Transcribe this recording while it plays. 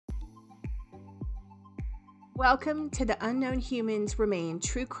Welcome to the Unknown Humans Remain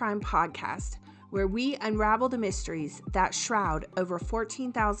True Crime Podcast, where we unravel the mysteries that shroud over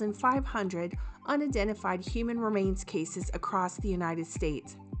 14,500 unidentified human remains cases across the United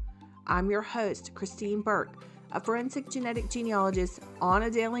States. I'm your host, Christine Burke, a forensic genetic genealogist on a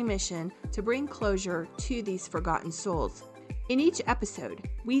daily mission to bring closure to these forgotten souls. In each episode,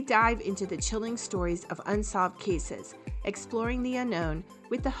 we dive into the chilling stories of unsolved cases, exploring the unknown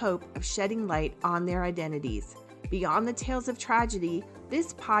with the hope of shedding light on their identities. Beyond the tales of tragedy,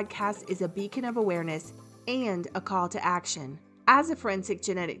 this podcast is a beacon of awareness and a call to action. As a forensic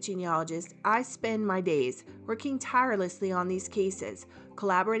genetic genealogist, I spend my days working tirelessly on these cases,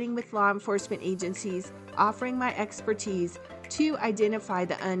 collaborating with law enforcement agencies, offering my expertise to identify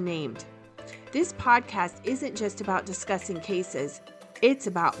the unnamed. This podcast isn't just about discussing cases, it's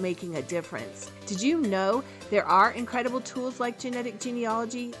about making a difference. Did you know there are incredible tools like genetic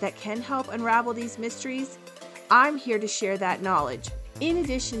genealogy that can help unravel these mysteries? I'm here to share that knowledge. In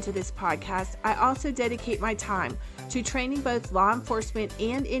addition to this podcast, I also dedicate my time to training both law enforcement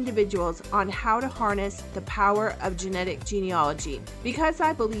and individuals on how to harness the power of genetic genealogy. Because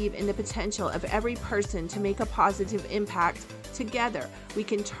I believe in the potential of every person to make a positive impact, together we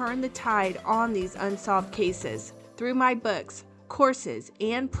can turn the tide on these unsolved cases. Through my books, courses,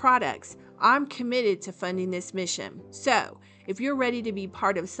 and products, I'm committed to funding this mission. So, if you're ready to be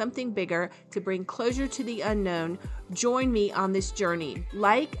part of something bigger to bring closure to the unknown, join me on this journey.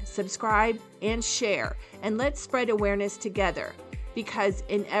 Like, subscribe, and share, and let's spread awareness together, because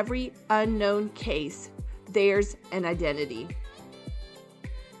in every unknown case, there's an identity.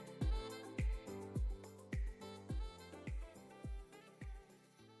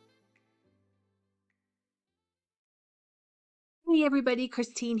 Hey everybody,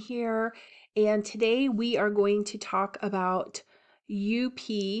 Christine here, and today we are going to talk about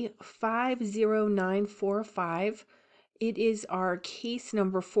UP50945. It is our case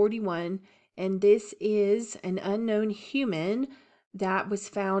number 41, and this is an unknown human that was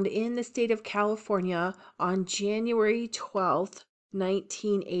found in the state of California on January 12th,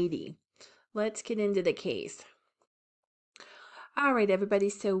 1980. Let's get into the case. All right, everybody,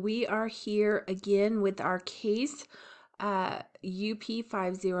 so we are here again with our case.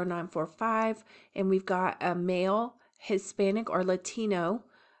 UP50945, and we've got a male, Hispanic or Latino,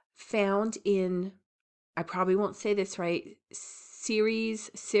 found in, I probably won't say this right,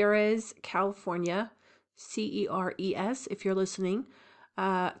 Ceres, California, Ceres, if you're listening,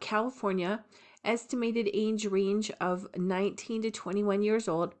 California, estimated age range of 19 to 21 years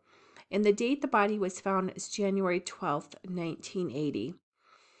old, and the date the body was found is January 12th, 1980.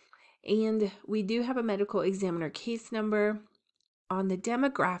 And we do have a medical examiner case number. On the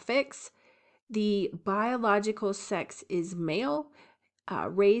demographics, the biological sex is male,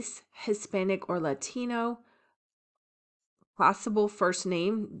 race, Hispanic or Latino, possible first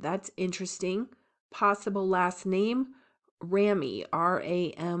name, that's interesting, possible last name, Rami,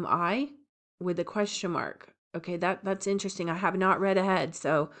 R-A-M-I, with a question mark. Okay, that's interesting. I have not read ahead,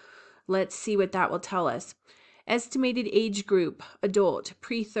 so let's see what that will tell us. Estimated age group, adult,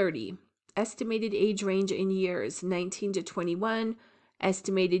 pre-30. Estimated age range in years, 19 to 21.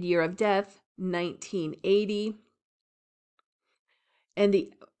 Estimated year of death, 1980. And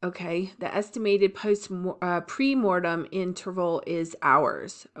the estimated pre-mortem interval is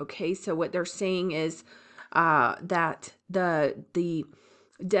hours. Okay, so what they're saying is that the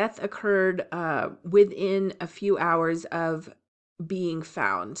death occurred within a few hours of being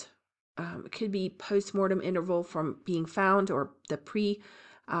found. It could be post-mortem interval from being found, or the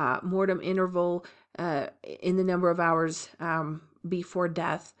pre-mortem interval in the number of hours before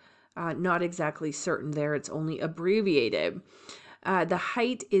death. Not exactly certain there. It's only abbreviated. The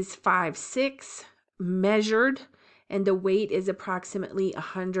height is 5'6", measured, and the weight is approximately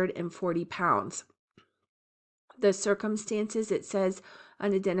 140 pounds. The circumstances, it says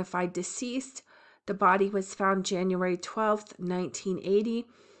unidentified deceased. The body was found January 12th, 1980.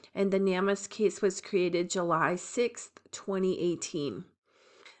 And the NamUs case was created July 6th, 2018.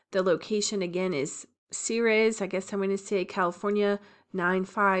 The location again is Ceres, I guess I'm going to say California,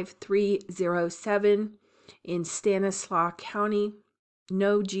 95307 in Stanislaus County.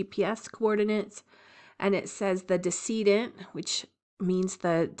 No GPS coordinates. And it says the decedent, which means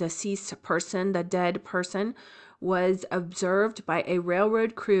the deceased person, the dead person, was observed by a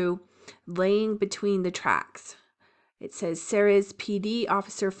railroad crew laying between the tracks. It says Ceres PD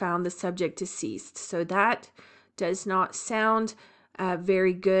officer found the subject deceased. So that does not sound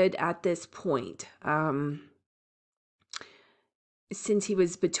very good at this point. Since he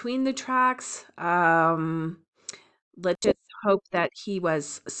was between the tracks, let's just hope that he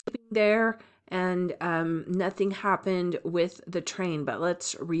was sleeping there and nothing happened with the train. But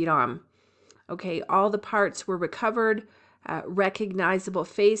let's read on. Okay, all the parts were recovered. Recognizable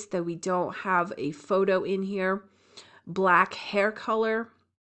face, though we don't have a photo in here. Black hair color.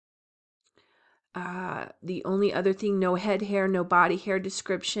 The only other thing, no head hair, no body hair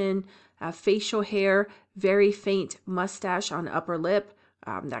description. Facial hair, very faint mustache on upper lip.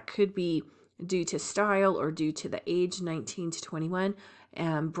 That could be due to style or due to the age, 19 to 21.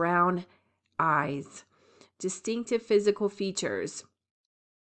 And brown eyes. Distinctive physical features.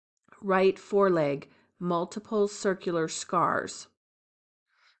 Right foreleg, multiple circular scars.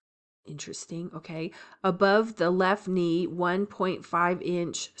 Interesting. Okay. Above the left knee,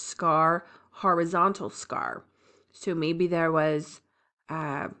 1.5-inch scar, horizontal scar. So maybe there was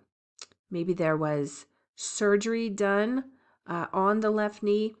surgery done on the left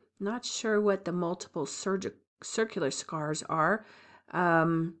knee. Not sure what the multiple circular scars are.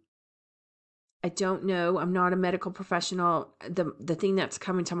 I don't know. I'm not a medical professional. The thing that's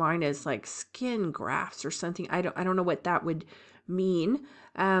coming to mind is like skin grafts or something. I don't know what that would mean.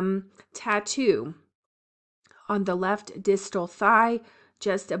 Tattoo on the left distal thigh,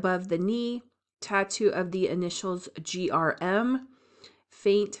 just above the knee. Tattoo of the initials GRM.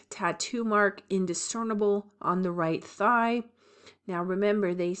 Faint tattoo mark, indiscernible on the right thigh. Now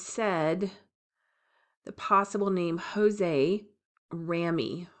remember, they said the possible name Jose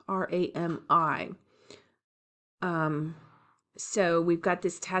Rami, R-A-M-I. So we've got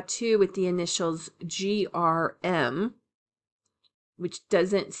this tattoo with the initials GRM, which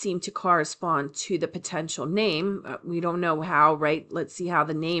doesn't seem to correspond to the potential name. We don't know how, right? Let's see how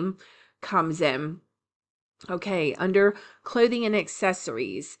the name comes in. Okay, under clothing and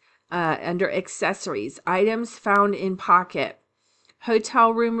accessories, items found in pocket.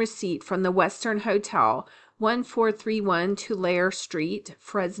 Hotel room receipt from the Western Hotel, 1431 Tulare Street,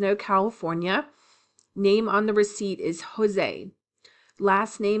 Fresno, California. Name on the receipt is Jose.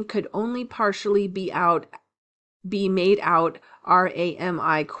 Last name could only partially be made out,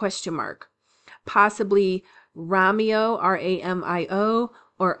 R-A-M-I ? Possibly Ramio, R-A-M-I-O,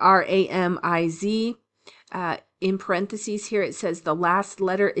 or R-A-M-I-Z. In parentheses here, it says the last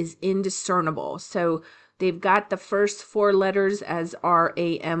letter is indiscernible. So they've got the first four letters as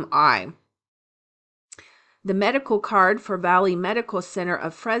R-A-M-I. The medical card for Valley Medical Center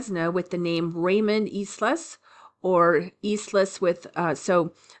of Fresno with the name Raymond Islas, or Islas with,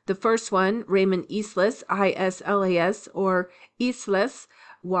 so the first one, Raymond Islas, I-S-L-A-S, or Islas,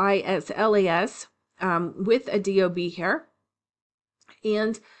 Y-S-L-A-S, with a DOB here,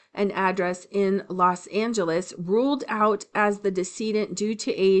 and an address in Los Angeles, ruled out as the decedent due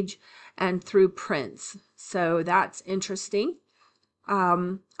to age and through prints. So that's interesting.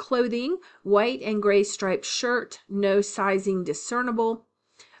 Clothing, white and gray striped shirt, no sizing discernible.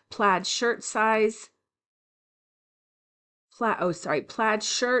 Plaid shirt size. Plaid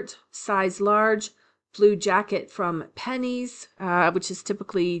shirt, size large. Blue jacket from Penny's, which is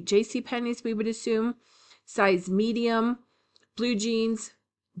typically JCPenney's, we would assume. Size medium. Blue jeans.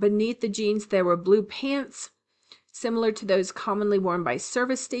 Beneath the jeans, there were blue pants, similar to those commonly worn by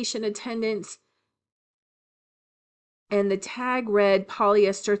service station attendants. And the tag read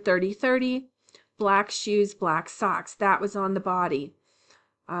polyester 3030, black shoes, black socks. That was on the body.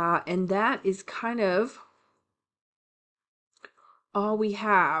 And that is kind of all we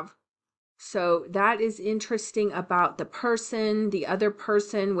have. So that is interesting about the person, the other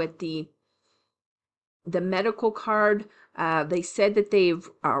person with the medical card. They said that they've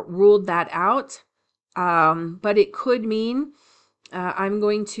ruled that out. But it could mean, I'm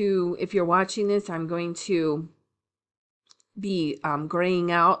going to, if you're watching this, I'm going to be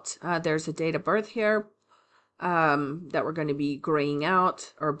graying out. There's a date of birth here that we're going to be graying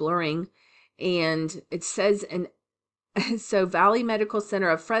out or blurring. And it says, so Valley Medical Center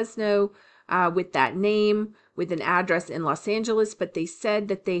of Fresno with that name, with an address in Los Angeles, but they said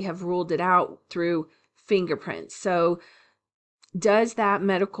that they have ruled it out through fingerprints. So does that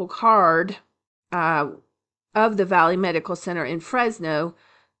medical card of the Valley Medical Center in Fresno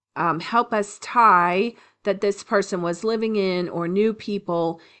help us tie that this person was living in or knew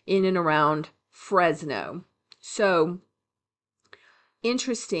people in and around Fresno? So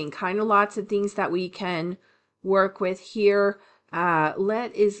interesting, kind of lots of things that we can work with here. Oh my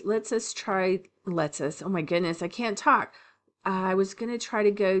goodness, I can't talk. I was going to try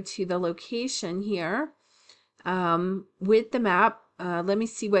to go to the location here with the map. Let me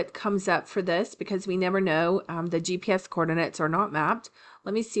see what comes up for this, because we never know. The GPS coordinates are not mapped.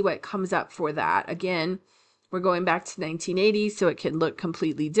 Let me see what comes up for that. Again, we're going back to 1980, so it can look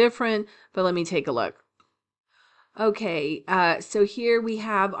completely different, but let me take a look. Okay, so here we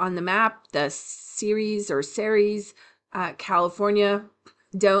have on the map the Ceres, California.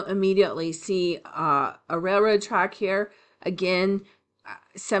 Don't immediately see a railroad track here. Again,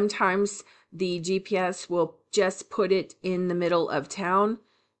 sometimes the GPS will just put it in the middle of town,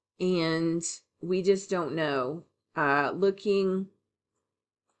 and we just don't know. Looking,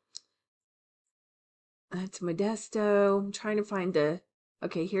 that's Modesto. I'm trying to find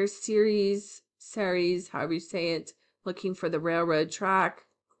okay, here's Ceres, however you say it. Looking for the railroad track.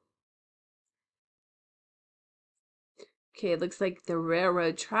 Okay, it looks like the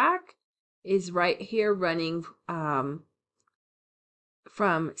railroad track is right here running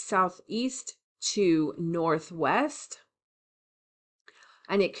from southeast to northwest.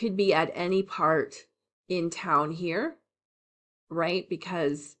 And it could be at any part in town here, right?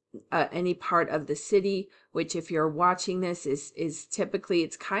 Because any part of the city, which if you're watching this is typically,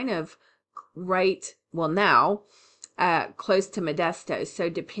 it's kind of right, well now, close to Modesto. So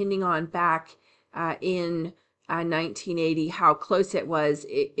depending on back in 1980, how close it was,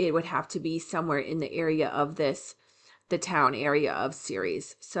 it would have to be somewhere in the area of the town area of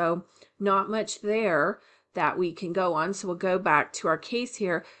Ceres. So not much there that we can go on. So we'll go back to our case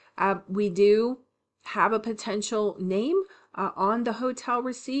here. We do have a potential name on the hotel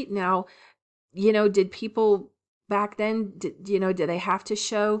receipt. Now, did people back then, did they have to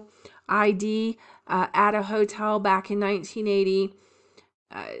show ID at a hotel back in 1980?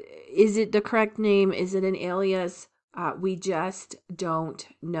 Is it the correct name? Is it an alias? We just don't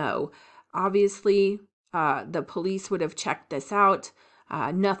know. Obviously, the police would have checked this out.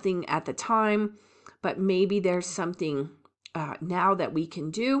 Nothing at the time, but maybe there's something now that we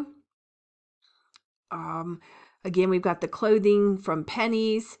can do. Again, we've got the clothing from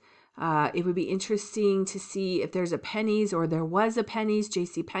Penny's. It would be interesting to see if there's a Penny's, or there was a Penny's,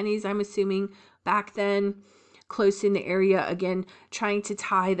 J.C. Penney's, I'm assuming, back then, close in the area. Again, trying to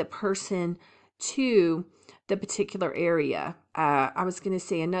tie the person to the particular area. I was going to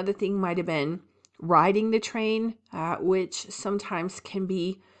say another thing might have been riding the train, which sometimes can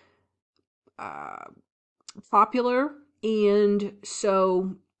be popular, and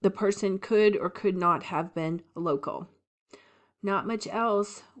so the person could or could not have been local. Not much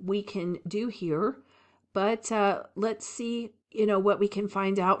else we can do here, but let's see, what we can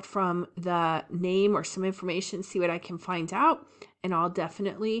find out from the name, or some information, see what I can find out, and I'll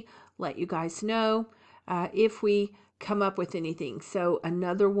definitely let you guys know if we come up with anything. So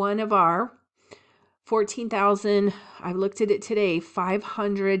another one of our 14,000, I looked at it today,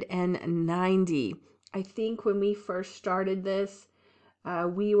 590. I think when we first started this,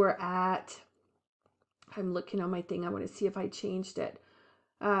 we were at, I'm looking on my thing, I want to see if I changed it,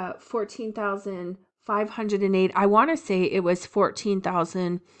 14,508. I want to say it was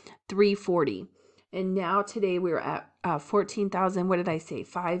 14,340. And now today we're at 14,000, what did I say,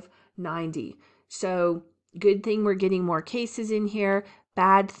 590. So good thing we're getting more cases in here.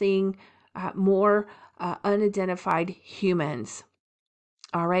 Bad thing, more unidentified humans.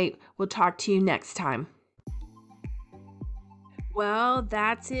 All right, we'll talk to you next time. Well,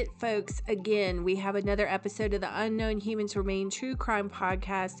 that's it, folks. Again, we have another episode of the Unknown Humans Remain True Crime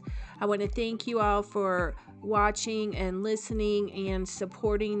podcast. I want to thank you all for watching and listening and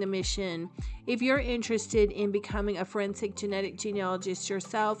supporting the mission. If you're interested in becoming a forensic genetic genealogist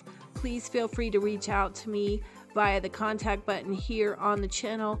yourself, please feel free to reach out to me via the contact button here on the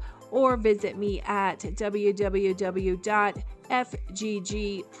channel, or visit me at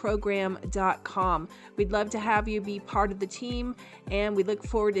www.fggprogram.com. We'd love to have you be part of the team, and we look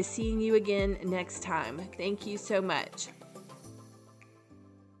forward to seeing you again next time. Thank you so much.